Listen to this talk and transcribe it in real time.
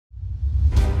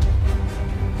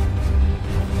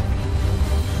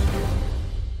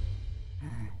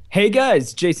Hey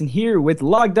guys, Jason here with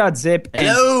log.zip. And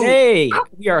Hello. today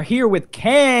we are here with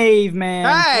Caveman.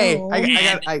 Hi.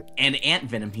 Hello. And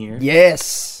AntVenom here.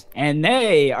 Yes. And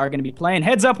they are going to be playing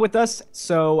Heads Up with us.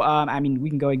 So, I mean, we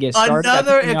can go and get started.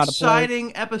 Another I think we know how to play.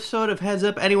 exciting episode of Heads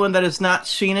Up. Anyone that has not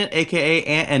seen it, aka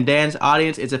Ant and Dan's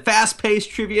audience, it's a fast-paced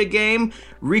trivia game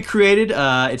recreated.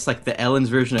 It's like the Ellen's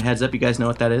version of Heads Up. You guys know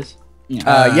what that is?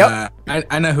 Yep.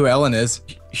 I know who Ellen is.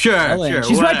 Sure, Ellen, sure.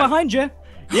 she's right whatever. behind you.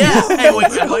 Yeah. Hey, wait,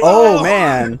 Oh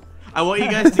man. I want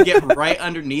you guys to get right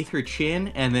underneath her chin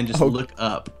and then just look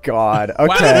up. God.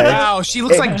 Okay. Wow, she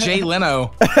looks like Jay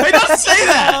Leno. Hey, don't say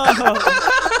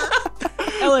that!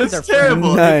 Ellen's That's our friend.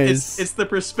 terrible. Nice. It's the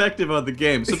perspective of the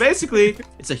game. So basically,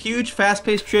 it's a huge,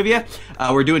 fast-paced trivia.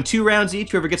 We're doing 2 rounds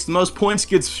each. Whoever gets the most points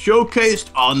gets showcased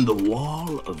on the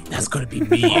wall of. That's gonna be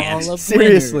me. Ant. All of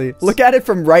Seriously, winners. look at it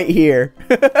from right here.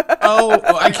 Oh,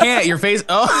 I can't. Your face.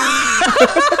 Oh,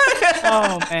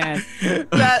 Oh, man.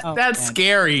 that's man.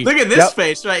 scary. Look at this Yep.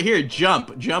 face right here.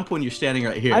 Jump when you're standing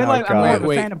right here. I'm more God. of a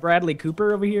Wait. fan of Bradley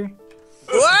Cooper over here.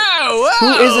 Whoa,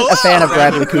 Who isn't a fan of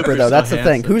Bradley Cooper though? That's the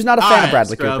thing. Who's not a fan of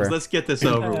Bradley Scrubs, Cooper? let's get this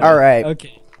over with. All right.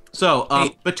 Okay. So,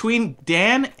 between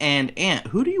Dan and Ant,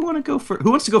 who do you want to go first?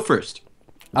 Who wants to go first?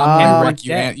 I'm gonna Um, wreck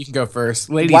you, Ant. You can go first.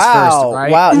 Ladies Wow. first,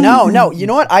 right? Wow. No. You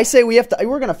know what? I say we have to.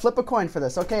 We're gonna flip a coin for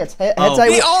this. Okay. It's heads. Oh. I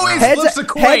He win. always Heads, flips a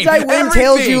coin. heads I win.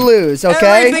 Tails you Everything. lose.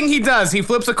 Okay. Everything he does, he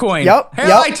flips a coin. Yep, Head,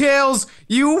 yep. I tails.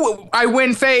 I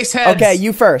win face. Heads. Okay.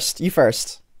 You first.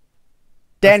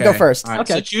 Dan, go Okay. first. All right,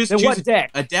 Okay, so choose then what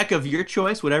deck? a deck of your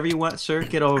choice, whatever you want, sir.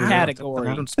 Get over here.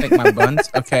 Category. Don't spank my buns.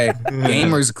 Okay.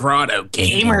 Gamers Grotto.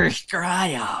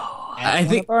 Grotto. I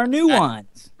think One of our new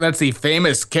ones. that's the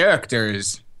famous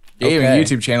characters. Gaming Okay.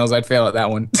 YouTube channels, I'd fail at that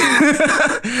one.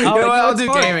 that's I'll do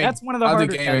hard. gaming. That's one of the I'll do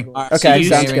harder gaming. categories. Okay, you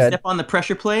sounds good. Step on the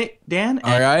pressure plate, Dan.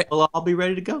 And All right. We'll all be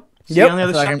ready to go. See Yep. you on the I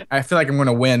other feel, side. I feel like I'm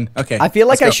gonna win. Okay. I feel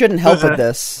like let's I go. shouldn't help with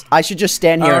this. I should just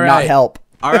stand here and not Alright. help.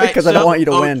 All right. Because I don't want you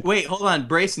to win. Wait, hold on,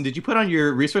 Brayson. Did you put on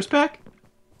your resource pack?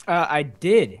 I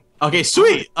did. Okay,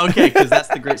 sweet. Okay, because that's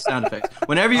the great sound effects.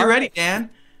 Whenever you're ready, Dan.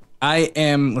 I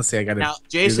am. Let's see. I gotta. Now,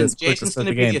 do Jason's this quick to going start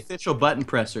to the be the game. official button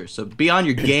presser, so be on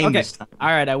your game Okay. this time. All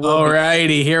right, I will. be.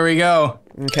 Alrighty, here we go.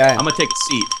 Okay. I'm gonna take a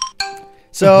seat.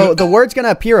 So the word's gonna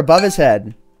appear above his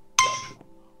head.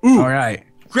 All right.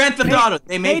 Grand Theft Auto.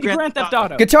 They Made made Grand Theft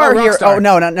Auto. Guitar Oh, here. Rockstar.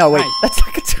 Oh no. Wait. Nice. That's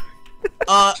not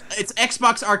guitar. It's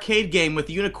Xbox arcade game with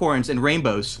unicorns and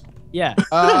rainbows. Yeah.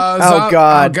 Oh,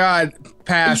 God. Oh God. You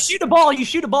Pass. shoot a ball. You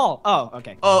shoot a ball. Oh,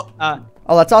 okay. Oh,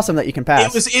 Oh, that's awesome that you can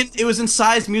pass. it was in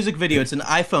Psy's music video. It's an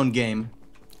iPhone game.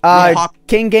 Hawk-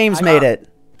 King Games made it.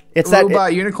 It's that.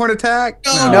 Robot unicorn attack.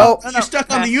 No. You're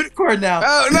stuck on the unicorn now.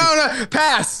 Oh no.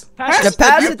 Pass. Pass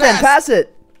it then. Pass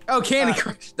it. Oh, Candy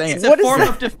Crush. Dang It's it. a What is form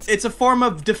that? of it's a form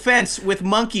of defense with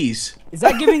monkeys. Is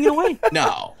that giving it away?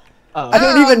 No. I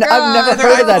don't even. God. I've never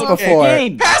heard of that Okay. before.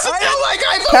 Game. Pass it. I don't like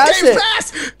iPhone Pass games.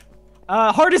 it.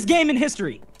 Pass. Hardest game in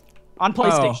history. On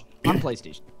PlayStation. On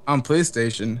PlayStation. On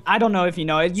PlayStation. I don't know if you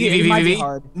know it. It might be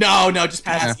hard. No, just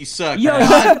pass. You suck. Yo, he's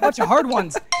getting a bunch of hard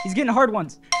ones. He's getting hard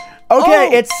ones. Okay,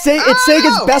 Oh. it's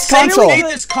Sega's best Sega console. made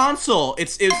this console. It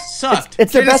sucked.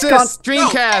 It's their best Genesis, console.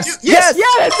 Dreamcast. Yes. Yeah,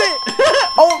 that's it.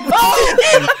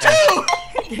 Oh.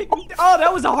 Oh,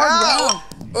 that was a hard round.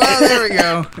 Well, there we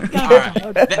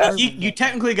go. You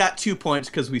technically got 2 points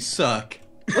because we suck.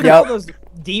 What are all Yep. those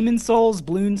Demon Souls,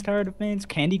 Bloons Tower Defense,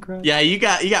 Candy Crush? Yeah, you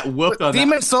got whooped on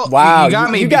Demon that. Souls. Wow, you got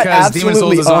me you got because Demon Souls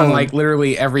absolutely is on owned. like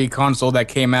literally every console that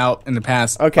came out in the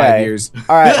past 5 Okay. years.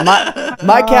 All right.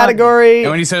 My category.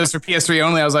 And when you said it was for PS3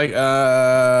 only, I was like, We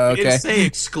okay. didn't say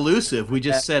exclusive. We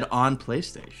just said on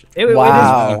PlayStation. It is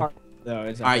Wow. really hard, though.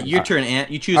 It's All right, your turn,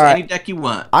 Ant. You choose All right. any deck you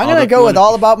want. I'm gonna go with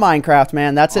all about Minecraft,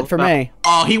 man. That's it for me.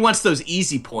 Oh, he wants those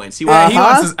easy points. He Yeah, wants. he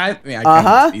wants his, I kinda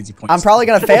want easy points. I'm probably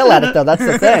gonna fail at it though. That's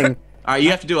the thing. All right,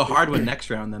 you have to do a hard one next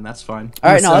round. Then that's fine.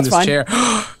 All right, I'm no, that's gonna fine. sit in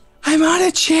this chair. I'm on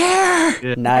a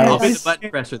chair. Nice. I'll be the button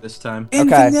presser this time.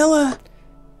 In Okay. vanilla.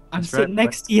 I'm That's sitting right.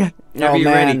 next to you. Whenever Oh,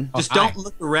 you're ready, man. just Oh, don't hi.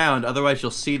 look around. Otherwise,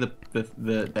 you'll see the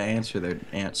answer there,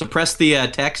 Ant. So press the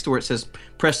text where it says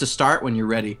 "press to start" when you're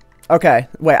ready. Okay.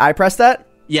 Wait, I press that?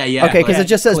 Yeah, yeah. Okay, because Yeah, it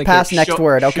just says click pass it. next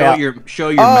word. Okay. Show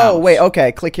your Oh, mouse. wait.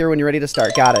 Okay. Click here when you're ready to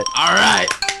start. Got it. All right,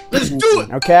 let's do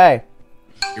it. Okay.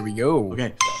 Here we go.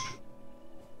 Okay.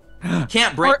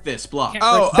 Can't break this block.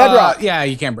 Oh, Bedrock. yeah,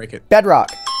 you can't break it.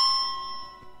 Bedrock.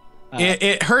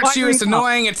 It hurts you. Fiery It's mob.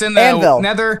 annoying. It's in the Anvil.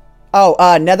 nether.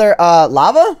 Oh, nether.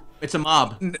 Lava. It's a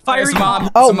mob. Fiery It's a mob.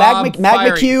 mob. Oh, It's a mob. magma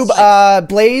Fiery. cube.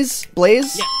 Blaze.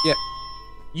 Blaze. Yeah. Yeah.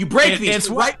 You break these. It's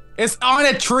right. It's on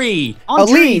a tree. On Oh,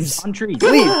 trees. leaves. On trees.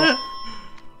 Leave.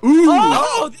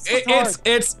 Oh, this It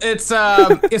It's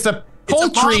a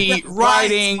poultry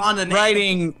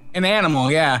riding an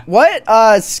animal. Yeah.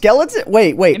 What? Skeleton?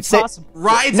 Wait. Impossible.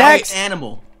 Rides Next. an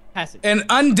animal. Pass it. An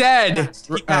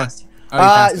undead. He passed.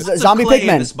 Zombie Clay in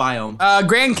pigmen. This biome.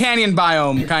 Grand Canyon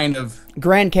biome, kind of.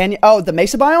 Grand Canyon. Oh, the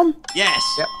Mesa biome? Yes.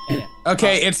 Yep.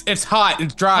 Okay, it's hot.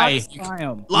 It's dry. Hot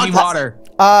biome. You need water.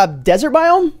 Desert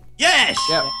biome? Yes.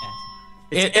 Yep.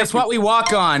 It's what we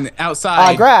walk on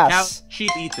outside. Grass. Cows,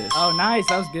 sheep eat this. Oh, nice.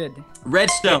 That was good.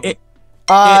 Redstone.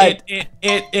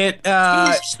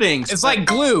 Things. Things. It's like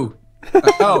glue.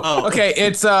 Okay.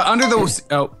 It's under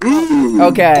the.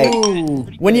 Okay. Ooh.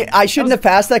 I shouldn't have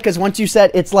passed that because once you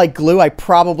said it's like glue, I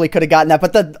probably could have gotten that.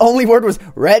 But the only word was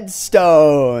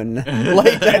redstone.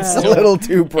 Like that's a little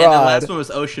too broad. And the last one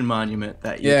was Ocean Monument.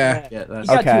 Yeah. You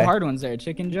got two hard ones there.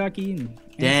 Chicken jockey.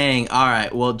 Dang. All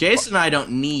right. Well, Jason and I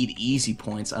don't need easy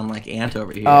points, unlike Ant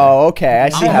over here. Oh, okay. I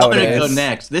see how it is. I'm gonna go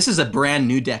next. This is a brand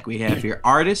new deck we have here.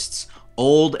 Artists,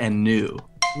 old and new.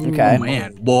 Okay. Oh,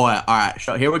 man. Boy. All right.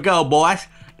 So here we go, boys.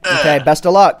 Okay. Best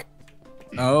of luck.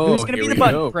 Oh. Who's gonna be the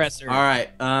button presser? All right.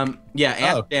 Yeah.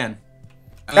 Ant, Dan.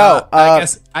 I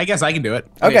guess I can do it.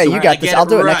 Okay, so you got this. I'll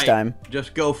do it next right. time.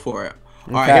 Just go for it.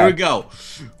 All Okay. right. Here we go.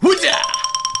 Hoo-ja!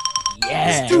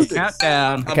 Yeah.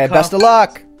 Countdown. Okay. Best of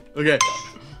luck. Okay.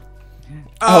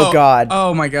 Oh God.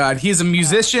 Oh my God. He's a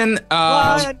musician.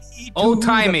 Old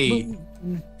timey.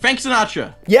 Frank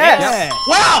Sinatra. Yes.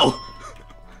 Wow.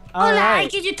 Hola, I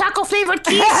give you taco flavored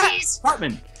kisses.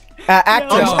 Cartman.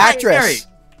 Actress. No. Actress.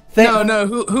 No.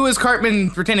 Who is Cartman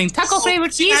pretending? Taco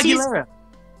flavored kisses.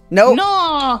 Nope.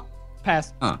 No.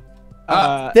 Pass.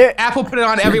 There. Apple put it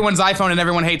on everyone's iPhone and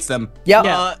everyone hates them.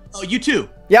 Yep. You too.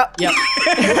 Yep. Yep.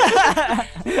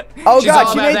 Oh She's God,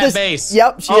 all she about made that this. bass.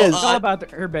 Yep, she is. It's all about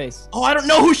her base. Oh, I don't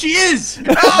know who she is.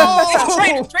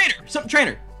 Oh! Trainer. Something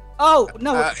trainer. Oh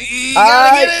no. You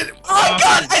gotta get it. Oh my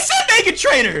God! I said Megan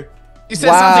Trainer. You said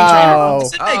Wow. I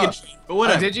said Megan Trainer. But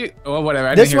whatever. Did you? Oh, whatever.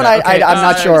 I This didn't one hear that. Okay, I'm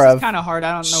not sure It's of. kind of hard.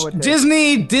 I don't know what.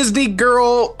 Disney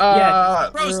girl.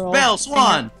 Rose Bell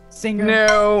Swan. Singer.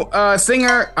 No,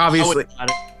 singer, obviously.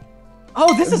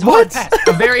 Oh, this is What? hard. Pass.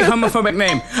 A very homophobic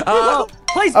name.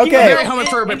 Please. Okay. Very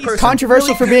homophobic person.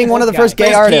 Controversial for being one of the first gay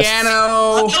Plays artists.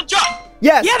 piano. Elton John.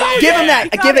 Yes. Give him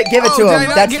that. Give it to Did I him.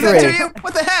 not That's give that to 3. you?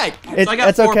 What the heck? So I got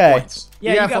That's 4 okay. points. Yeah,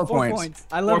 You you got got 4 4 points. points.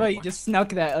 I love how you just snuck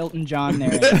that Elton John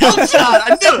there. Elton John.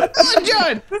 I knew it. Elton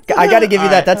John. I got to give you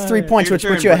that. That's 3 points, Your which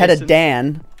puts turn, you ahead of Bryson.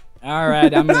 Dan. All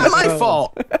right, I'm gonna It's my go.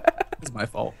 fault. It's my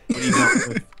fault.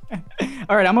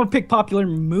 All right, I'm gonna pick popular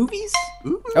movies.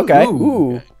 Okay. Ooh.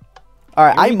 Ooh. All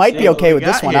right, I might be what okay we with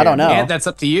this got one. here. I don't know. Yeah, that's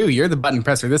up to you. You're the button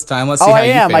presser this time. Let's see Oh, how I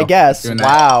you am, feel I guess. doing that.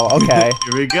 Wow. Okay.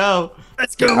 Here we go.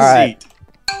 Let's go. All right.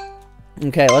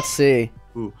 Okay, let's see.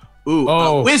 Ooh.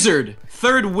 Oh. Wizard.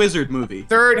 3rd Wizard movie.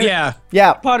 Third, yeah.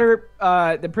 Yeah. Potter,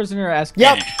 the prisoner asked.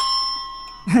 Yep.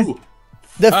 Ooh.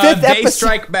 The 5th They episode.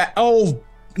 strike back. Oh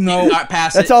no. All right,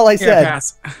 pass That's it. all I Here, said.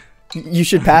 pass. You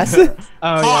should pass it.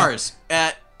 Oh, Cars.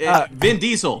 Vin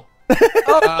Diesel.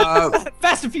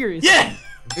 Fast and Furious. Yeah.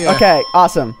 Yeah. Okay.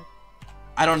 Awesome.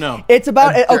 I don't know. It's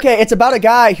about It's about a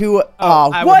guy who. I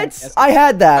wouldn't What? guess. I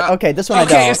had that. Okay, this one I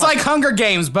Okay, don't. it's like Hunger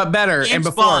Games, but better and James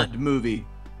before Bond movie.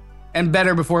 and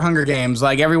better before Hunger Games.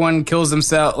 Like everyone kills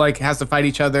themselves, like has to fight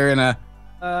each other in a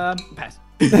Pass.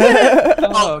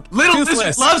 Oh, Little Toothless.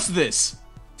 Lizard loves this.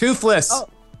 toothless. Oh.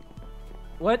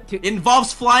 What?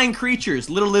 Involves flying creatures.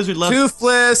 Little Lizard loves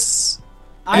Toothless.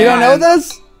 You don't know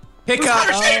this? Pick Who's up. How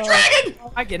to Train Your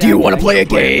Dragon? I get Do you it. want to play a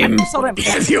game? I saw that.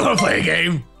 Yes, you want to play a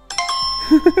game?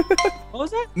 What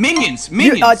was that? Minions.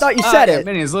 Minions. I thought you said Yeah, it.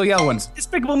 minions, little yellow ones.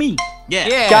 Despicable Me. Yeah.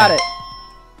 Yeah. Got it.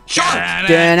 Shark.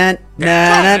 Dun-dun.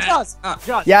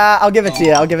 Josh. Yeah, I'll give it to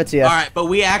you. I'll give it to you. All right, but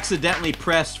we accidentally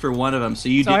pressed for one of them, so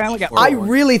you So I did. only got I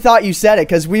really thought you said it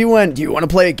because we went. Do you want to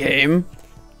play a game?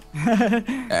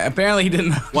 Apparently he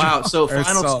didn't. Wow. So Or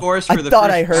final so. scores for I the thought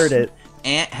first I heard round. it.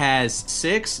 Ant has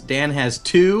 6. Dan has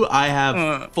 2. I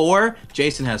have 4.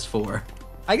 Jason has 4.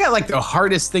 I got like the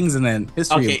hardest things in the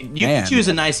history. Okay, of you man. can choose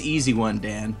a nice, easy one,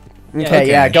 Dan. Okay,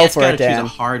 yeah, go Ant's for gotta it, choose a Dan.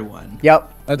 hard one.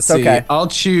 Yep. Let's it's see. okay. I'll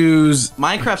choose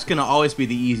Minecraft's gonna always be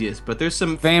the easiest, but there's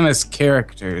some. famous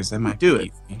characters. That might Do be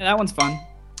it. easy. That one's fun.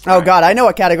 Oh God, I know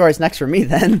what category is next for me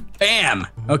then. Bam.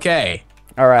 Okay.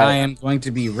 All right. I am going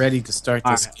to be ready to start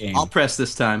All this right, game. I'll press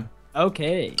this time.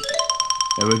 Okay.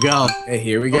 There we go. Hey,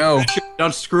 here we go.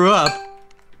 Don't screw up.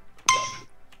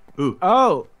 Ooh.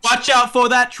 Oh. Watch out for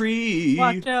that tree.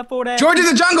 Watch out for that. George of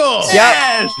the Jungle.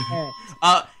 Yes.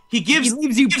 Yeah. He gives He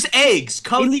leaves you- eggs. He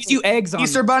Color leaves you eggs on.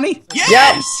 Easter Bunny.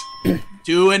 Yes.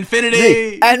 To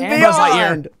infinity. And And Buzz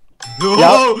beyond.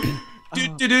 Whoa. Do,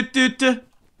 do, do, do, do.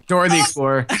 Dora the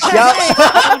Explorer.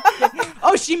 Yep.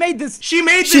 Oh, she made this. She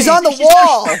made this. She's on the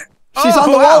wall. She's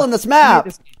on the wow. wall in this map.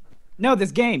 No,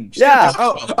 this game. Yeah.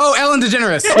 Oh, Ellen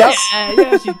DeGeneres.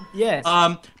 Yep.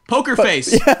 Yes. Poker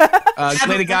Face.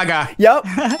 Lady Gaga. Yep.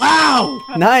 Wow.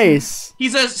 Nice.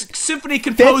 He's a symphony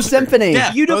composer. Fifth Symphony.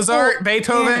 Yeah. Mozart,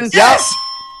 Beethoven. Yes.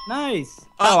 Nice.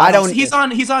 I don't- He's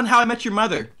on How I Met Your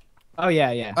Mother. Oh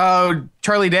yeah. Oh,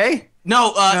 Charlie Day.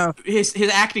 No, No. his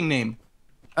acting name.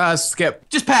 Skip.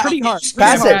 Just pass. Pretty hard.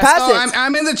 Pass it. Pass Oh, it.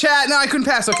 I'm in the chat. No, I couldn't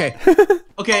pass. Okay.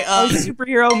 Okay.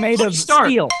 Superhero made of Stark.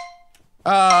 steel.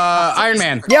 Iron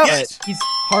Man. Yep. Yes. He's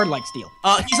hard like steel.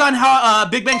 He's on How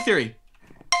Big Bang Theory.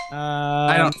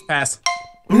 I don't pass.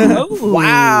 Oh,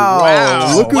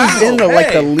 Wow. Look who's in the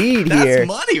the lead That's here.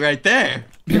 money right there.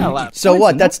 So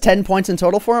what? That's 10 points in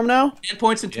total for him now? 10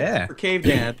 points in total for Cave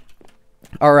Dan.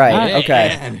 All right. Okay.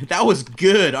 Man, that was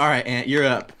good. All right, Ant, you're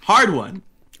up. Hard one.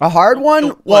 A hard one?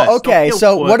 Don't Well, puss. okay. Don't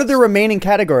So puss. what are the remaining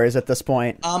categories at this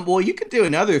point? Well, you could do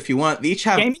another if you want. They each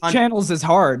have Gaming channels is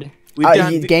hard. We've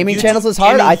done Gaming YouTube- channels is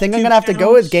hard. gaming I think I'm YouTube gonna have to go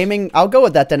channels. with gaming. I'll go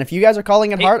with that then. If you guys are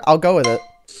calling it hard, I'll go with it.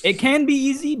 It can be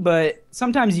easy, but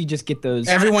sometimes you just get those.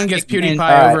 Everyone gets PewDiePie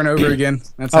Alright. over and over again.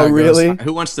 That's how Oh, it goes. really?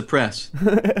 Who wants to press?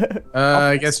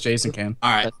 I guess Jason can.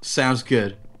 All right, sounds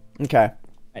good. Okay.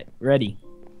 Right, ready.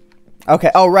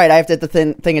 Okay. Oh, right. I have to hit the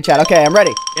thing in chat. Okay, I'm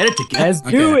ready. Get it together. Let's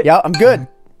do Okay. it. Yeah, I'm good.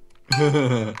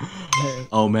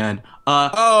 Oh man.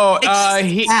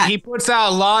 He puts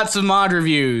out lots of mod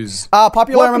reviews.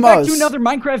 Popular Welcome back MMOs. to another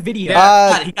Minecraft video. He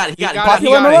got it. got it.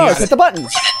 Popular He got MMOs. it. Hit the button.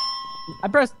 I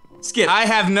pressed. Skip. I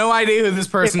have no idea who this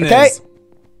person Okay. is.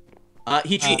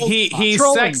 He's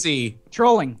Trolling. sexy.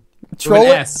 Trolling. Troll With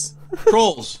an it. S.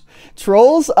 Trolls.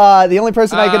 Trolls. The only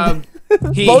person I can.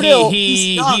 Bodil.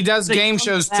 He does game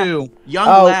shows too. Young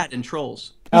Oh. lad and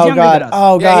trolls. Oh younger god. than us.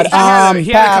 Oh god.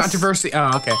 He had a Pass. controversy.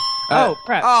 Oh, okay. Oh,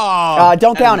 crap. Oh.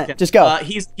 Don't count it. Just go.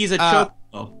 He's a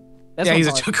choco. That's Yeah, he's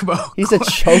a hard. chocobo. He's a I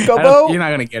don't- chocobo. You're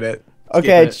not gonna get it.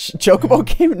 Okay, Skip chocobo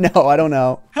game. No, I don't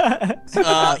know.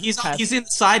 He's in the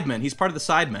Sidemen. He's part of the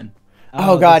Sidemen.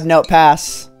 Oh god, no.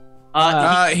 Pass.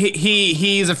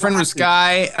 He's a friend with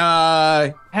Sky.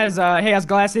 Has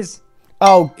glasses.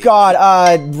 Oh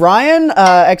god. Ryan.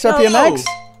 XRPMX.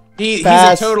 He's a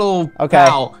Pass. total Okay.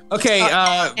 pal.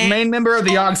 Okay, main member of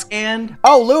the Yogs. And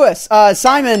Oh, Lewis.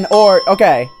 Simon. Or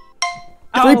okay.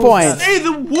 3 points. say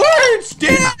the words,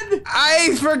 Dan.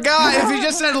 I forgot. If you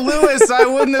just said Lewis, I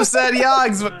wouldn't have said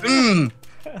Yogs.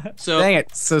 But So dang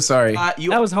it. So sorry. that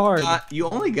was hard. You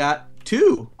only got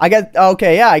 2. I get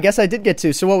okay. Yeah, I guess I did get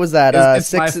 2. So what was that?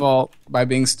 It's my 6. fault by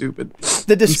being stupid.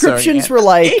 The descriptions were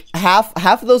like half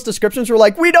of those descriptions were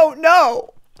like we don't know.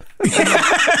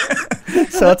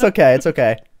 So it's okay. It's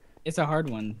okay. It's a hard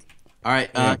one. All right,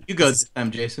 you go this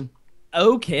time, Jason.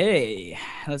 Okay.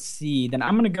 Let's see. Then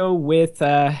I'm going to go with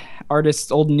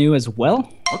artists old and new as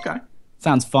well. Okay.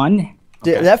 Sounds fun.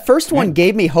 That first one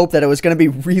gave me hope that it was going to be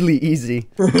really easy.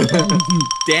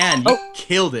 Dan, you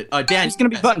killed it. Dan, It's going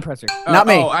to be button presser. Not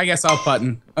me. Oh, I guess I'll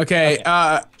button. Okay.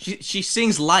 She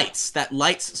sings Lights, that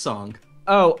Lights song.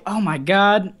 Oh my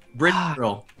God. Brit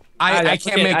girl. I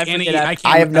can't make any.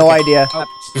 I have no idea.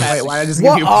 Wait, why did I just give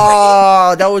What? you?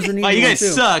 Oh, that was an easy Oh, you one guys too.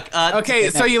 suck. Okay,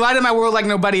 so you light in my world like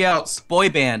nobody else. Boy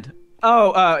band.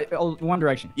 One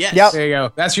Direction. Yes. Yep. There you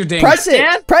go. That's your ding. Press it.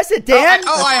 Dan? Press it, Dan.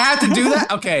 I have to do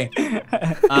that. Okay.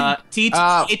 T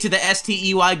to the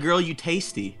STEY girl, you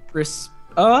tasty.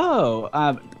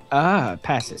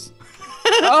 Passes.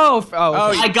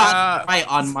 Okay. I got right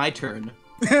on my turn.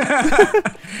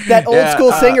 That old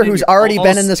school singer who's already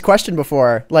been in this question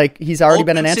before. Like he's already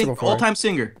been an answer before. Old-time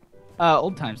singer.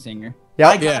 Old time singer.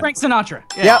 Yep. Yeah. Frank Sinatra.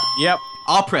 Yep. Yep.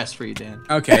 I'll press for you, Dan.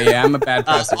 Okay. Yeah, I'm a bad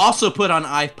presser. Also put on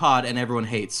iPod and everyone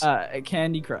hates.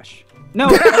 Candy Crush. No.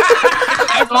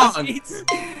 Song.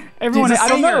 Everyone. He's a I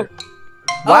don't know. singer.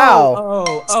 Wow.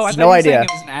 I thought No you were idea. saying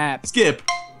it was an app. Skip.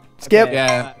 Skip. Okay.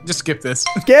 Yeah. Just skip this.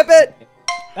 Skip it.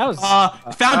 That was.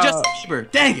 Found Justin Bieber.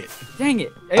 Dang it. Dang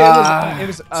it. It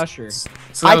was Usher. So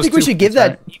that I was think we 2 should give points, that.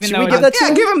 right? Even Should though we it give was- that to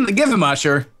Yeah, him? give him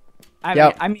Usher.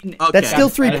 Yep. I mean, Okay. That's still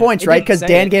 3 points, It right? didn't Because say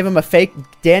Dan it. gave him a fake.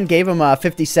 Dan gave him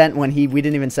 50 cent when we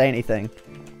didn't even say anything.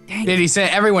 50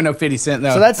 Cent. Everyone know 50 Cent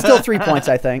though. So that's still 3 points,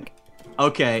 I think.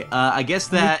 Okay. I guess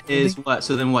that is what.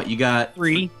 So then what? You got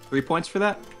 3 points for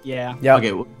that? Yeah. Yep.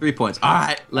 Okay. Well, 3 points. All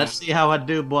right. Let's see how I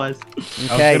do, boys.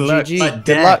 Okay. good luck. GG. What Good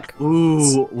deck? luck.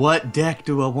 Ooh, what deck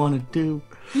do I want to do?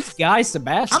 Who's Guy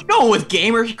Sebastian? I'm going with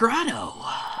Gamer's Grotto.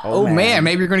 oh man,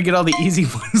 maybe you're gonna get all the easy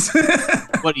ones.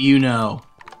 What do you know?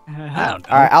 I don't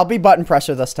know. All right, I'll be button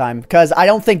presser this time because I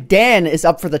don't think Dan is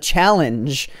up for the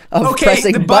challenge of Okay,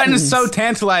 pressing the button buttons. is so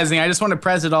tantalizing. I just want to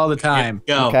press it all the time.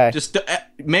 Go. Okay. Just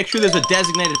make sure there's a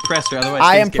designated presser, otherwise.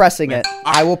 I things am get- pressing it.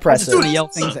 I will press Just want to it. yell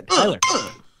things at Tyler.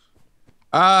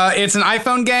 It's an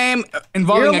iPhone game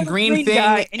involving a green thing,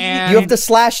 guy, and and You have to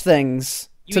slash things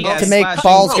to Yes, make slash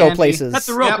balls things, go Andy. places. Cut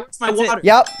the rope. Yep. Where's my That's it. water?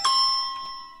 Yep.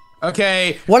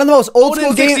 Okay. One of the most old school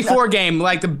Golden games. 64 game,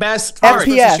 like the best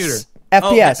first-person shooter. FPS.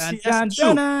 FPS. Dun,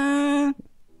 dun, dun,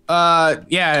 dun.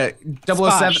 Yeah,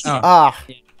 007. Sposh. Oh.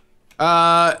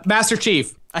 Ah, Master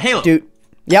Chief. A Halo. dude.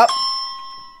 Yep.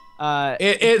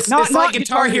 It's Not like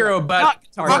Guitar Hero, but not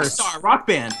Guitar Hero. worse. Rockstar. Rock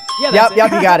Band. Yeah, Yep. that's it.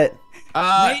 Yep. You got it. Made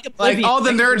Like Oblivion. all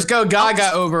the nerds go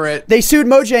gaga over it. They sued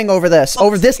Mojang over this,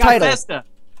 over this title. Bethesda.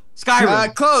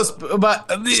 Skyrim. Close, but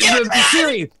the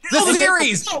series. The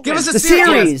series. Give us a The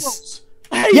series. series.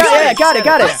 Yeah, got it.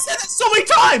 I said it so many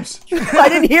times. I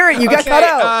didn't hear it. You got cut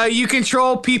out. You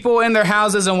control people in their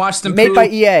houses and watch them Made poop. by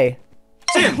EA.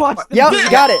 Watch the Yep, you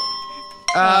got it.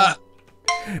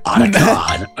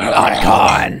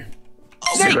 Otacon.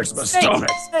 Snake.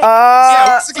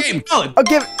 Yeah, what's the game? Solid.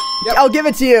 I'll give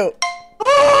it to you.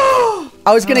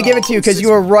 I was gonna give it to you because you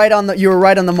were right on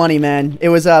the money, man. It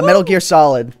was Metal Gear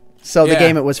Solid. So the Yeah.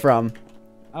 game it was from.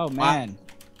 Oh man.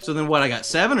 So then what? I got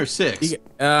 7 or 6.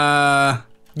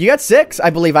 You got 6, I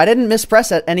believe. I didn't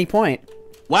mispress at any point.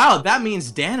 Wow, that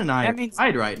means Dan and I That are means-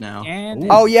 tied right now. And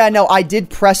Oh yeah, no, I did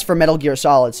press for Metal Gear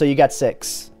Solid, so you got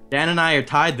 6. Dan and I are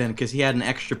tied then because he had an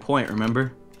extra point.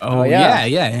 Remember? Oh yeah.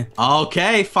 yeah.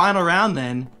 Okay, final round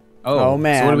then. Oh,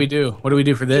 man. So what do we do? What do we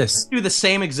do for this? Do the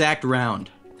same exact round.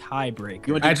 tiebreaker.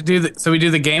 You want I have to do so we do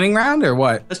the gaming round or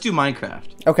what? Let's do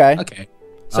Minecraft. Okay. Okay.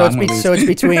 So I'm gonna lose. it's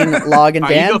between Log and All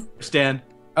right, you Dan. go first, Dan.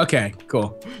 Okay,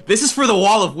 cool. This is for the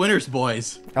Wall of Winners,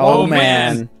 boys. Oh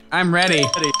man. I'm ready.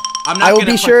 I'm not I will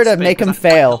gonna be sure to participate make him 'cause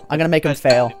fail. I'm gonna make him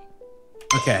fail.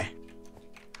 Okay.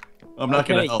 I'm not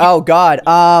Okay. gonna help. Oh god.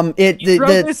 You throw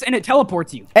The this and it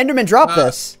teleports you. Enderman dropped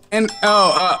this. And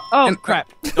Oh and, crap!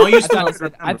 Don't use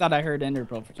I thought I heard Ender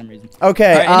Pearl for some reason.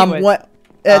 Okay. Alright, anyway. What?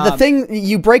 The Um, thing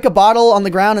you break a bottle on the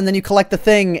ground and then you collect the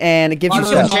thing and it gives you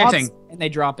Bottle of stuff. enchanting. And they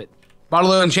drop it.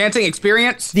 Bottle of enchanting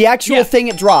experience. The actual Yeah. thing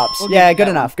it drops. We'll Yeah, give good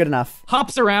that enough. Good enough.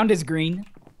 Hops around is green.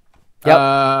 Yep.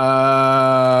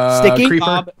 Sticky? Creeper.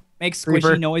 Bob makes squishy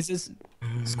Creeper. noises.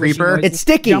 Creeper. noises. It's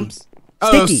sticky. Jumps.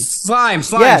 Oh, Sticky. slime.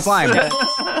 Yes.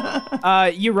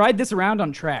 Slime. You ride this around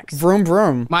on tracks. Vroom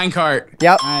vroom. Minecart.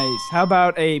 Yep. Nice. How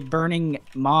about a burning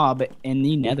mob in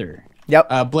the Nether?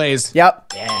 Yep. Blaze.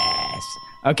 Yep. Yes.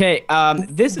 Okay.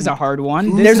 This is a hard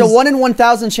one. This There's a is- 1 in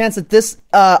 1,000 chance that this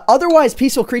otherwise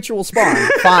peaceful creature will spawn.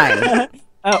 Fine.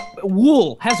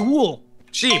 Wool has wool.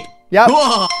 Sheep. Yep.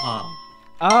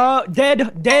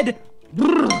 Dead.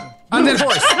 Undead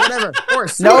horse. Whatever.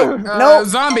 Horse. No, no.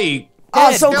 Zombie.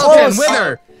 Oh, so Skeleton. close.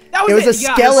 Wither. That It was a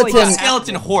Yeah, skeleton.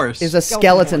 Skeleton horse. It was a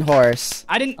skeleton horse.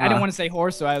 I didn't want to say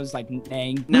horse, so I was like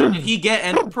neighing. Now, did he get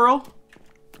Ender Pearl?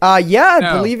 Yeah, I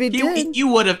No. believe he did. You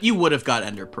would have got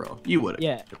Ender Pearl. You would have.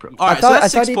 Yeah. Ender Pearl. All right, thought- so I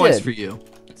that's thought 6 he points did. for you.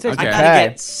 Six. Okay. I gotta Okay.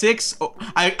 get 6. Oh,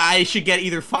 I should get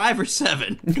either 5 or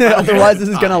 7. Otherwise, this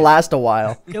is gonna last a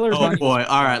while. Killer Oh bunny. boy!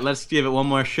 All right, let's give it one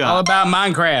more All shot. about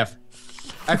Minecraft.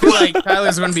 I feel like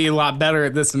Tyler's gonna be a lot better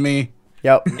at this than me.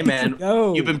 Yep. Hey man,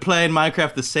 Go. you've been playing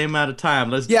Minecraft the same amount of time.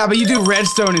 Let's. Yeah, but you do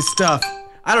redstone and stuff.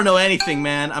 I don't know anything,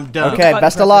 man. I'm done. Okay,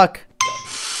 best of luck.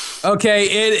 Okay,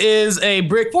 it is a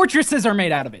brick. Fortresses are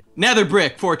made out of it. Nether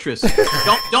brick fortress.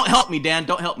 don't help me, Dan.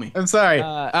 Don't help me. I'm sorry.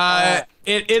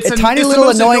 It's A tiny it's little the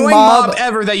most annoying annoying mob.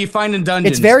 ever that you find in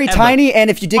dungeons. It's very ever. tiny, and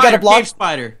if you dig out a Spider, block, cave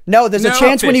spider. no, there's a No,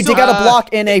 chance when you it's dig out a block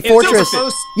in a it's fortress.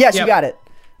 close. Yes, you Yep. got it.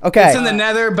 Okay. It's in the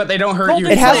Nether, but they don't hurt you.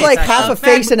 It has Snake. like half a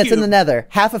face and it's in Magma the nether.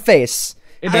 Half a face.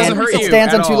 It doesn't And hurt it you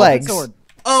stands at on 2 all. legs. Sword.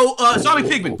 Oh, zombie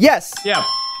pigman. Yes. Yeah.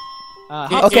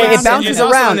 Okay, It's it bounces also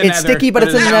in around. the It's Nether, sticky, but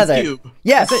it's in the Sound nether. cube.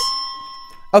 Yes.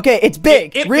 Okay, it's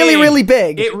big. It really, big. really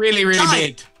big. It really, really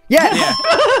big. Giant. Yes.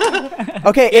 Yeah.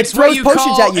 Okay, it It's what throws you potions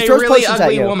call at you. a Throws really potions at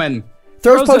ugly you. woman.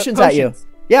 Throws Throws potions at you. potions.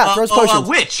 Yeah, throws potions.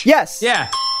 Witch. Yes. Yeah.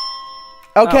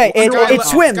 Okay, Wonder why it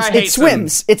swims. Sky It hates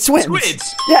swims. It swims.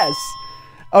 Squids. Yes.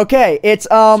 Okay, it's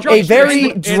a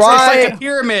very It's dry. like a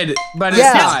pyramid, but it's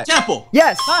Yeah. not. Temple.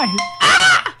 Yes. Nice.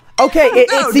 Okay,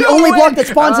 it's the no only way. block that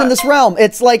spawns in this realm.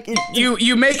 It's like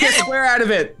You make a square out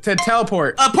of it to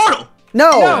teleport. Portal. no.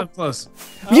 Oh, close.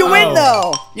 You win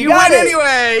though. You got win it.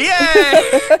 anyway.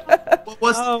 Yay! What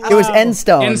was? It was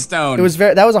endstone. Endstone. It was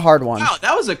that was a hard one. Wow,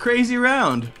 that was a crazy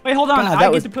round. Wait, hold on. God, I that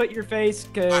get was- to put your face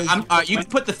because You can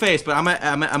put the face, but I'm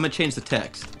gonna change the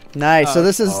text. Nice. So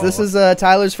this is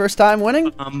Tyler's first time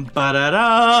winning.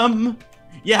 Ba-da-dum.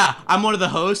 Yeah, I'm one of the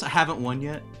hosts. I haven't won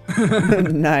yet.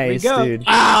 Nice, go. dude.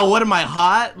 Wow, what am I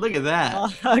hot? Look at that.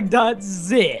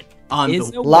 Log.zip On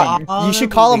is the a Log, winner. you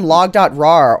should call him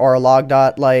log.rar or log.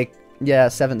 Yeah,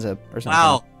 7zip or something.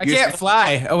 Wow. I can't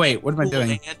fly. Oh wait, what am I Cool,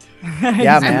 doing? Ant.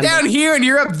 Yeah, I'm man. down here and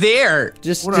you're up there.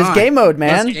 Just Hold on. game mode,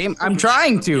 Let's man. game- I'm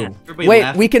trying to. Everybody Wait,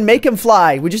 laugh. we can make him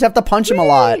fly. We just have to punch him a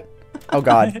lot. Oh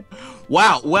god.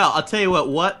 Wow, well, I'll tell you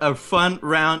what a fun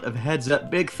round of Heads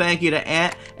Up. Big thank you to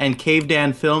Ant and Cave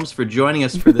Dan Films for joining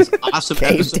us for this awesome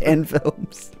Cave episode. Dan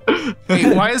Films.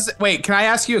 Wait, can I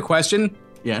ask you a question?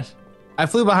 Yes. I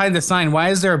flew behind the sign. Why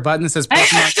is there a button that says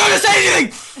Pokemon? Don't say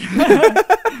anything!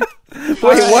 Wait,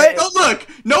 what? Don't look!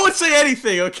 No one say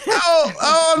anything, okay?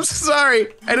 Oh, I'm sorry.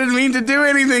 I didn't mean to do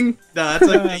anything. No, that's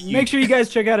okay. You- Make sure you guys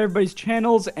check out everybody's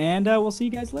channels, and we'll see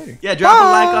you guys later. Yeah, drop a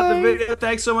like on Bye. the video.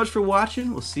 Thanks so much for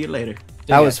watching. We'll see you later.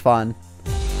 That was fun.